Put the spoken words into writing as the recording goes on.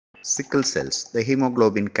Sickle cells. The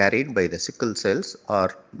hemoglobin carried by the sickle cells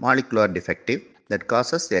are molecular defective that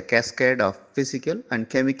causes a cascade of physical and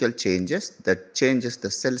chemical changes that changes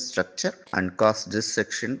the cell structure and cause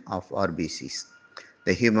dissection of RBCs.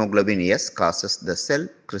 The hemoglobin S causes the cell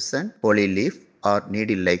crescent, polyleaf or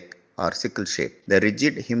needle-like or sickle shape. The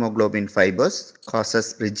rigid hemoglobin fibers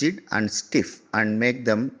causes rigid and stiff and make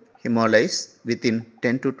them hemolyze within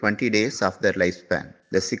 10 to 20 days of their lifespan.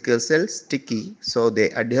 The sickle cells sticky so they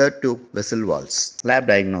adhere to vessel walls. Lab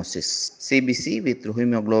diagnosis. CBC with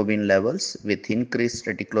hemoglobin levels with increased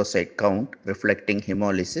reticulocyte count reflecting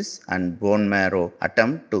hemolysis and bone marrow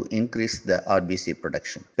attempt to increase the RBC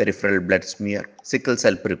production. Peripheral blood smear. Sickle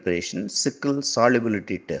cell preparation. Sickle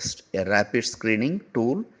solubility test. A rapid screening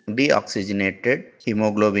tool. Deoxygenated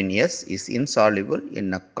hemoglobin S is insoluble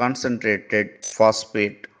in a concentrated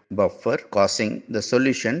phosphate buffer causing the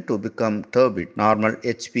solution to become turbid. Normal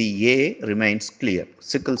HbA remains clear.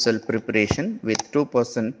 Sickle cell preparation with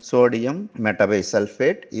 2% sodium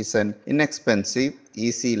metabisulfate is an inexpensive,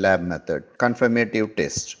 easy lab method. Confirmative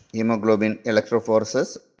test. Hemoglobin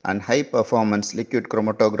electrophoresis and high performance liquid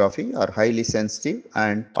chromatography are highly sensitive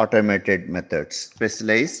and automated methods.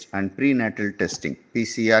 Specialized and prenatal testing.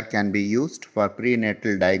 PCR can be used for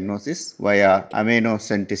prenatal diagnosis via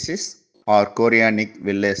amniocentesis or chorionic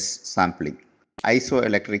villus sampling.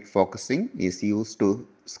 Isoelectric focusing is used to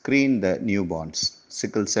screen the newborns.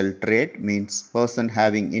 Sickle cell trait means person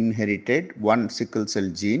having inherited one sickle cell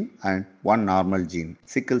gene and one normal gene.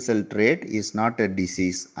 Sickle cell trait is not a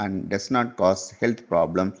disease and does not cause health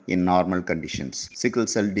problems in normal conditions. Sickle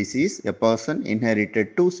cell disease, a person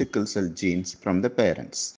inherited two sickle cell genes from the parents.